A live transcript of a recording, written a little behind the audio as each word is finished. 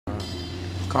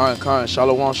Khan,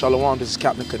 Shalom, Shalom. This is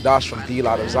Captain Kadash from D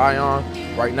out of Zion.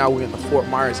 Right now we're in the Fort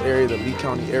Myers area, the Lee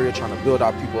County area, trying to build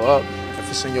our people up. If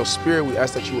it's in your spirit, we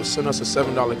ask that you would send us a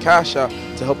 $7 cash out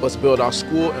to help us build our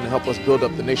school and to help us build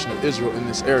up the nation of Israel in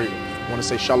this area. I want to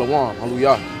say Shalom,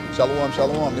 Hallelujah. Shalom,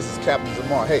 Shalom. This is Captain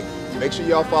Zamar. Hey, make sure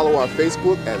y'all follow our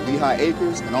Facebook at Lehigh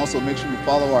Acres, and also make sure you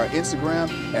follow our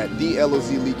Instagram at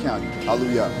LOZLeeCounty.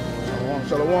 Hallelujah. Shalom,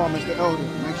 Shalom, Mr. Elder.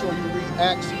 Make sure you read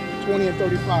Acts 20 and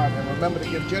 35, and remember to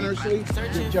give generously,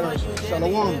 give generously.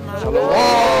 Shalom. Shalom.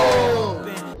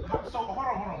 So hold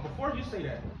on. Before you say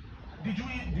that, did you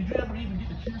ever even get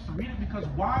the chance to read it? Because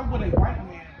why would a white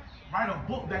man write a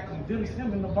book that condemns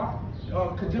him in the Bible,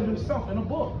 condemn himself in a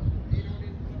book?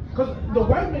 Because the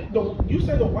white man, you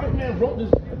say the white man wrote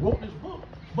this book,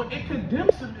 but it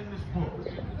condemns him in this book.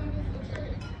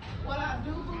 What I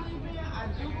do believe in a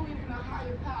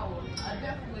higher power. I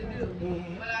definitely do.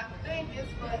 But I think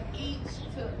it's for each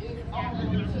to its own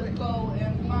to go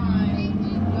and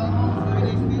find your own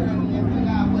spirit experience and figure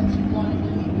out what you want to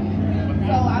believe in.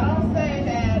 So I don't say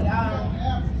that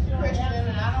I'm Christian,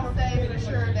 and I don't say for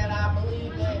sure that I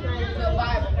believe in the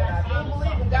Bible, but I do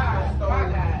believe in God, my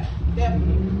God,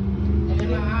 definitely. And in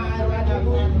my eyes, I do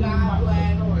believe God, I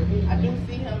do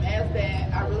see him as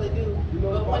that, I really do.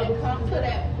 But when it comes to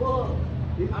that book,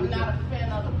 I'm not a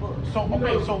fan of the book. So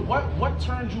okay, so what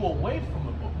turns you away from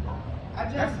the book, bro? I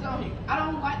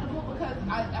don't like the book because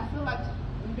I feel like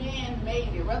men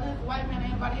made it. Whether it's a white man or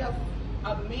anybody else,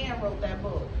 a man wrote that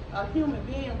book. A human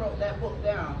being wrote that book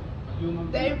down.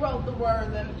 They wrote the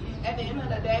words, and at the end of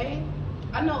the day,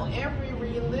 I know every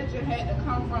religion had to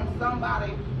come from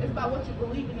somebody. It's about what you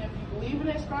believe in. If you believe in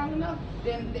it strong enough,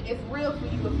 then it's real for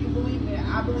you. If you believe in it,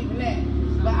 I believe in that.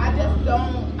 But I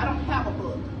don't have a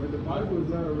book. But the Bible is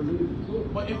not a religious book.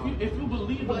 But if you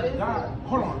believe in a God,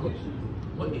 hold on.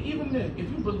 But even then, if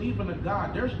you believe in a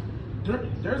God, there's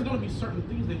going to be certain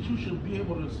things that you should be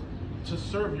able to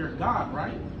serve your God,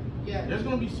 right? Yeah. There's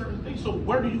going to be certain things. So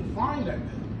where do you find that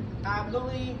then? I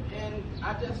believe, and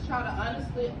I just try to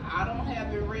honestly, I don't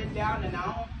have it written down, and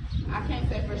I can't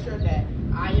say for sure that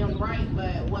I am right,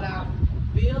 but what I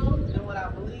feel and what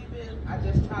I believe is, I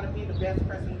just try to be the best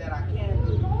person that I can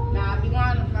be. Now, I'll be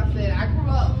honest, I said I grew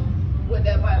up with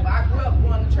that Bible. I grew up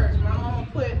going to church. My mom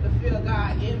put the fear of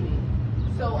God in me.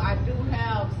 So I do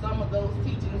have some of those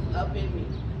teachings up in me.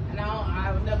 And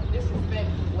I would never disrespect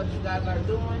what you guys are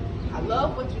doing. I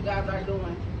love what you guys are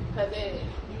doing, because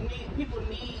people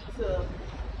need to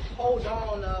hold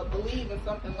on, believe in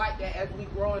something like that as we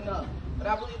growing up. But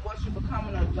I believe once you become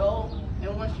an adult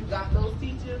and once you got those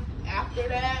teachers, after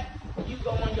that, you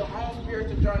go on your own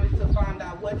spiritual journey to find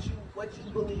out what you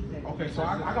believe in. Okay, so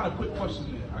I got a quick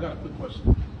question there.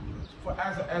 For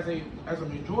as a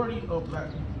majority of black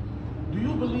people, do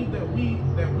you believe that we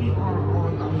are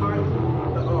on the high?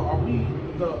 Are we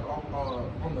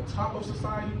on the top of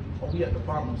society, or are we at the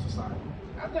bottom of society?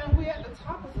 I think we at the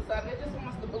top of society. They just want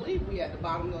us to believe we at the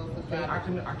bottom of society. I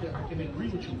can agree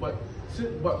with you, but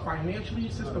financially,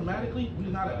 systematically,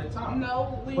 we're not at the top.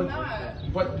 No, we're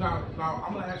not. But now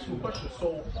I'm gonna ask you a question.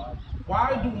 So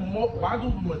why do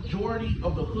the majority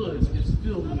of the hoods is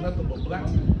filled with nothing but blacks,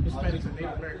 Hispanics, and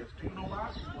Native Americans? Do you know why?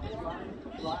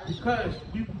 Because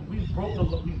we broke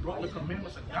the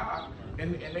commandments of God,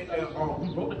 and we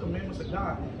broke the commandments of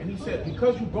God, and He said,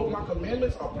 because you broke my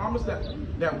commandments, a promise that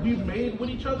we made with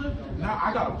each other, now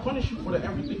I gotta punish you for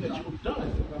everything that you've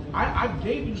done. I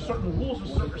gave you certain rules and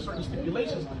certain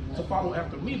stipulations to follow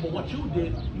after me, but what you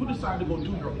did, you decided to go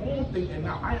do your own thing, and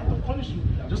now I have to punish you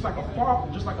just like a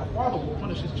father will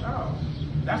punish his child.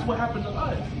 That's what happened to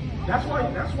us. That's why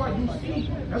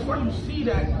you see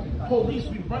that police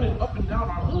be running up and down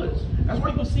our hoods. That's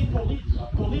why you see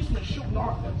policemen shooting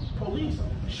our brothers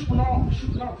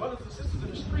and sisters in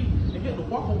the street and getting to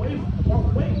walk away.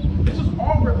 This is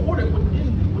all recorded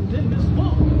within this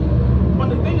book. But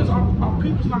the thing is, our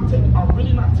people's are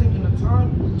really not taking the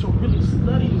time to really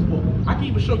study this book. I can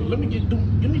even show you. Give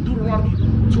me Deuteronomy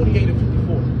 28 and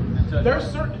 54.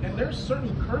 There's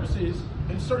certain curses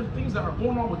and certain things that are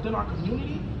going on within our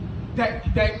community that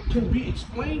can be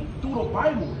explained through the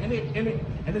Bible, and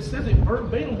it says it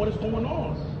verbatim what is going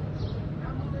on.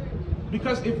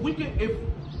 Because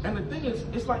and the thing is,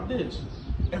 it's like this.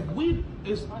 The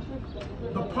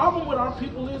problem with our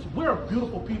people is we're a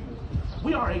beautiful people.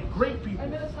 We are a great people.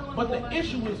 But the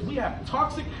issue is we have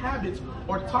toxic habits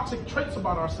or toxic traits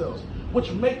about ourselves,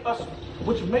 which makes us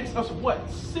what?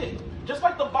 Sick. Just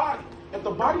like the body. If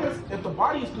the body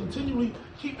is continually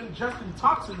keep ingesting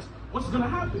toxins, what's going to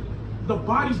happen? The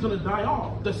body's going to die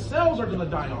off. The cells are going to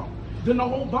die off. Then the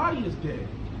whole body is dead.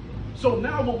 So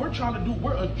now what we're trying to do,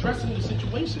 we're addressing the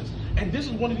situations. And this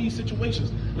is one of these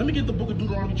situations. Let me get the book of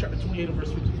Deuteronomy chapter 28 and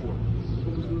verse 54.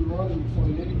 Book of Deuteronomy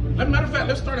 28. As a matter of fact,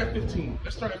 let's start at 15.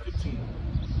 Let's start at 15.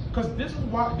 Because this is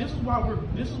why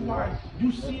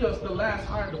you see us the last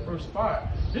hire the first 5.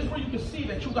 This is where you can see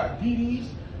that you got DDs,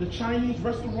 the Chinese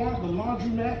restaurant, the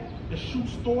laundromat, the shoe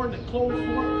store, the clothes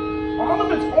store. All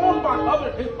of it's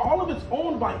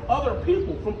owned by other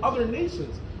people from other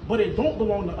nations, but it don't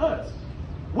belong to us,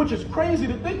 which is crazy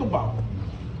to think about.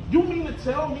 You mean to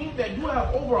tell me that you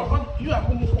have almost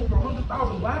over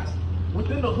 100,000 blacks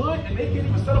within the hood, and they can't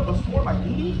even set up a store like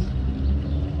these?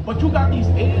 But you got these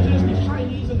Asians, these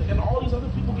Chinese, and all these other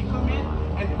people can come in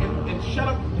and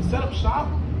set up shop,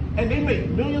 and they make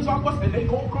millions off us, and they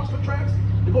go across the tracks,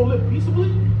 they go live peaceably,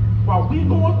 while we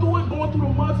going through the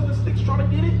muds and the sticks trying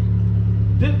to get it.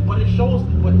 But it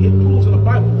proves in the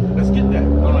Bible. Let's get that.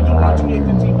 Go to Deuteronomy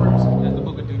 28:15 first. That's the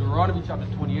book of Deuteronomy chapter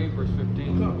 28 verse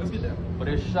 15. Come, let's get that. But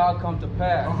it shall come to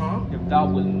pass, if thou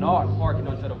wilt not hearken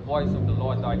unto the voice of the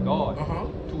Lord thy God,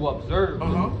 to observe,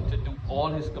 to do all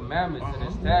his commandments and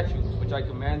his statutes, which I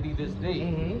command thee this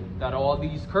day, that all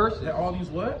these curses. That all these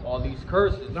what? All these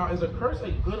curses. Now, is a curse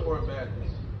a good or a bad thing?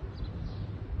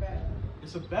 Bad.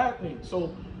 It's a bad thing.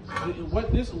 So,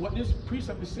 what this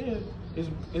precept is saying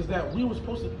is that we were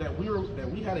supposed to that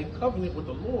we had a covenant with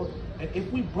the Lord, and if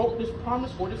we broke this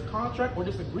promise or this contract or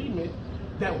this agreement,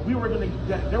 that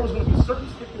there was gonna be certain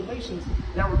stipulations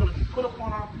that were gonna be put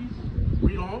upon our people.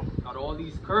 Read on. Not all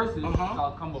these curses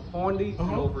shall come upon thee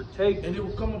and overtake thee. And it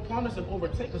will come upon us and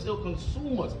overtake us. It will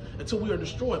consume us until we are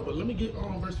destroyed. But let me get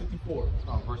on verse 54.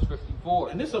 Verse 54.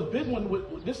 And this is a big one.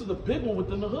 This is a big one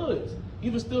within the hoods.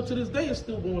 Even still to this day, it's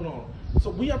still going on.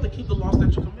 So we have to keep the law,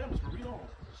 statutes, and commandments. But read on.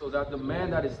 So that the man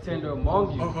that is tender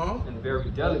among you and very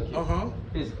delicate,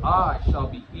 his eye shall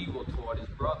be evil toward his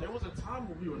brother. There was a time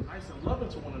when we were nice and loving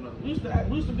to one another. We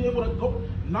used to be able to go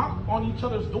knock on each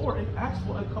other's door and ask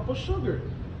for a cup of sugar.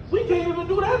 We can't even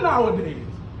do that nowadays.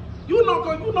 You knock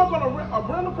on a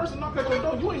random person knock at your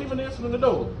door, you ain't even answering the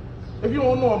door if you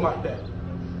don't know them like that.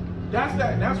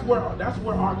 That's where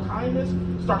our kindness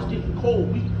starts getting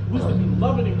cold. We used to be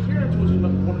loving and caring towards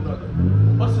one another.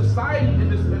 But society in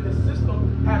this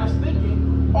system had us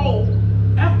thinking, oh,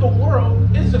 F the world,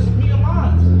 it's just me and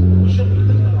mine. We shouldn't be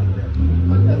thinking like that.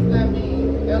 What does that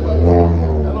mean?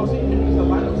 LOZ? It means the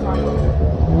light of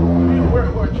Zion.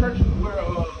 We're a church, we're a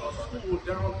school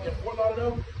down in Fort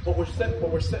Lauderdale, but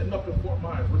we're setting up in Fort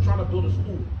Myers. We're trying to build a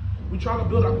school. We're trying to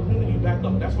build our community back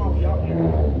up. That's why we out here.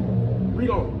 Read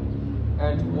on.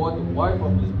 And toward the wife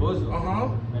of his bosom,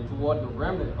 and toward the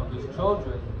remnant of his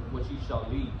children, which he shall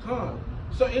lead.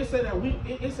 So it say that we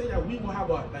will have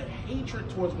a hatred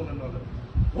towards one another.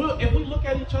 If we look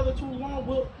at each other too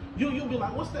long, you'll be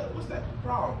like, what's that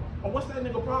problem? Or what's that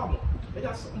nigga problem? They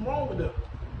got something wrong with them.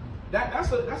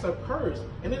 That's a curse.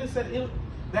 And then it said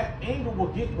that anger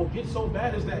will get so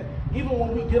bad is that even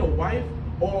when we get a wife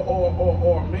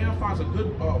or a man finds a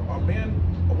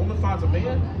woman finds a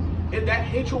man, that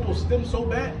hatred will stem so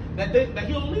bad that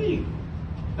he'll leave.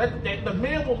 That the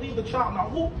man will leave the child.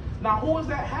 Now who is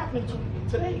that happening to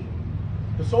today?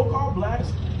 The so-called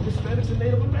blacks, Hispanics, and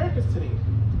Native Americans today.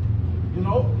 You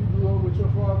know? You grew up with your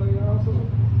father in your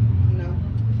household? No.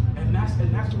 And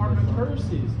that's part of the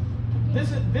curses.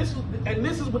 This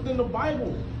is within the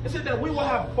Bible. It said that we will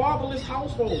have fatherless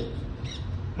households.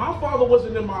 My father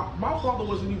wasn't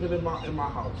even in my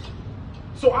house.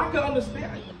 So I can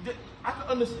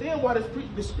understand why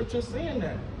the scripture is saying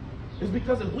that. It's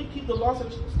because if we keep the law,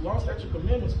 statute,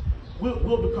 commandments,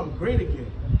 we'll become great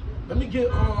again. Let me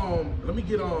get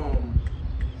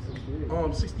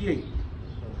 68.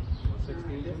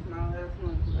 68.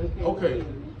 Okay.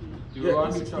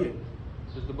 Deuteronomy, yeah, 68.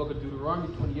 This is the book of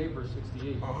Deuteronomy 28 verse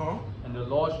 68. And the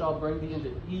Lord shall bring thee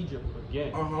into Egypt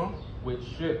again with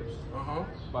ships,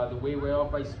 by the way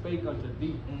whereof I spake unto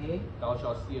thee. Thou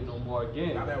shalt see it no more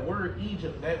again. Now that word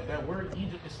Egypt, that word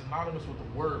Egypt is synonymous with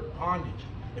the word bondage.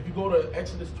 If you go to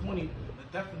Exodus 20,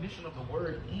 the definition of the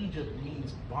word Egypt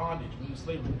means bondage, means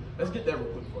slavery. Let's get that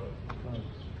real quick for us.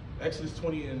 Exodus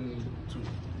 20 and 2.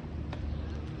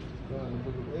 In the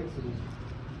book of Exodus,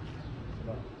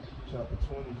 chapter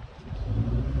 20,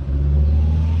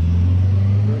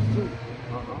 verse 2.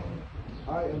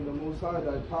 I am the Most High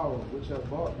thy power, which have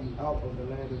brought thee out of the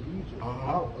land of Egypt,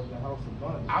 out of the house of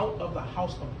bondage. Out of the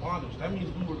house of bondage. That means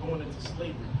we were going into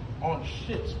slavery on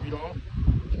ships. Read on.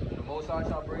 And the Most High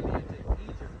shall bring thee into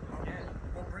Egypt again.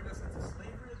 Will bring us into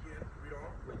slavery again. Read on.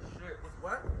 With ships. With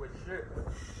what? With ships. With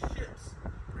ships.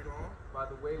 Read on. By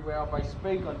the way whereof I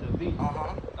spake unto thee,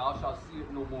 thou shalt see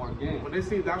it no more again. When they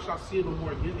say thou shalt see it no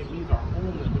more again, it means our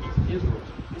homeland, which is Israel.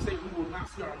 They say we will not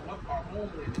see our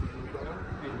homeland again.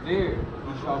 And there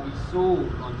ye shall be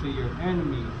sold unto your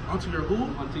enemies. Unto your who?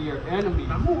 Unto your enemies.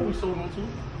 Now who are we sold unto?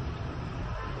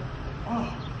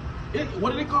 Oh,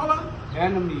 what do they call us?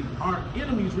 Enemies. Our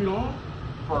enemies, read on.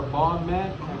 For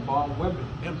bondmen and bondwomen.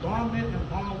 And bondmen and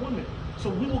bondwomen. So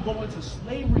we will go into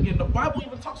slavery again. The Bible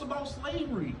even talks about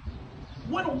slavery.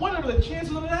 What are the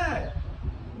chances of that?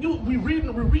 We're reading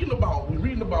about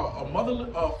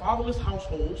fatherless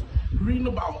households. We're reading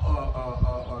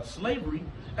about slavery.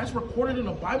 That's recorded in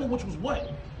the Bible, which was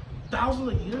what, thousands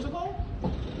of years ago.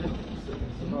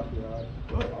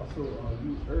 Also,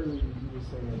 you earlier you were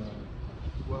saying,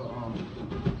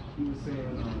 you were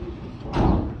saying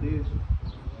religion.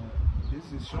 This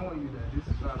is showing you that this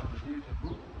is not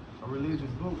a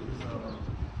religious book.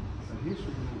 It's a history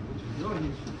book, which is your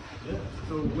history. Yeah.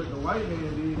 So what the white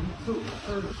man did, he took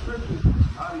certain scriptures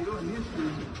out of your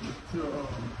history to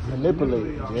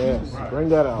manipulate. Yes, right. Bring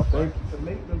that out. Thank you. To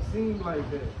make them seem like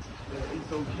that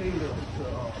it's okay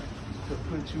to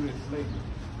put you in slavery.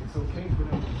 It's okay for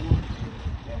them to do it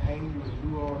and hang you and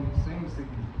do all these things to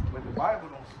you. But the Bible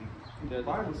don't speak. The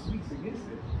Bible speaks against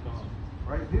it.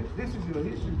 Right? This is your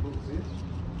history book, sis.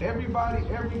 Everybody,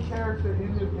 every character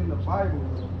in the Bible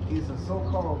is a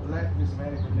so-called black,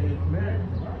 Hispanic, or Native American.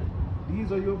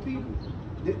 These are your people.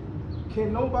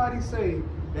 Can nobody say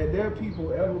that their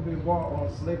people ever been brought on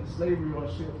slavery or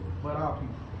ship but our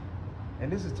people?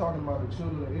 And this is talking about the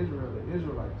children of Israel, the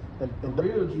Israelites, the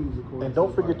real Jews, of course. And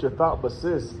don't forget your thought, but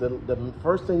sis, the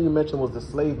first thing you mentioned was the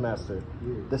slave master.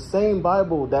 Yeah. The same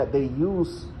Bible that they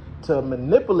use to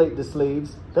manipulate the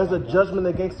slaves, there's a judgment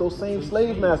against those same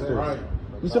slave masters. Right.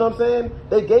 You see what I'm saying?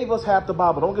 They gave us half the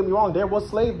Bible. Don't get me wrong, there was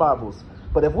slave Bibles.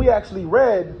 But if we actually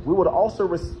read, we would also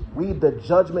read the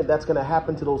judgment that's going to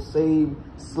happen to those same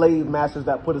slave masters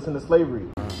that put us into slavery.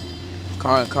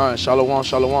 Khan,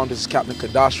 Shalom. This is Captain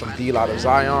Kadash from D out of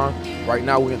Zion. Right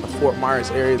now we're in the Fort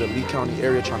Myers area, the Lee County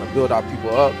area, trying to build our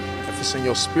people up. If it's in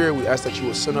your spirit, we ask that you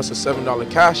would send us a $7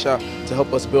 cash out to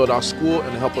help us build our school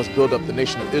and to help us build up the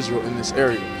nation of Israel in this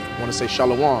area. I want to say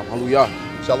Shalom, Hallelujah.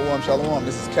 Shalom.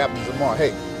 This is Captain Zamar.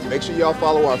 Hey, make sure y'all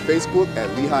follow our Facebook at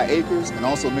Lehigh Acres, and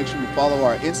also make sure you follow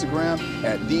our Instagram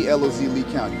at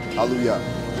LOZLeeCounty. Hallelujah.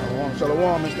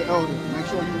 Shalom, Mr. Elder. Make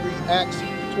sure you read Acts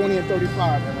 20 and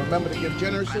 35. And remember to give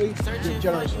generously,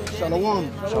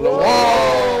 Shalom.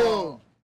 Shalom.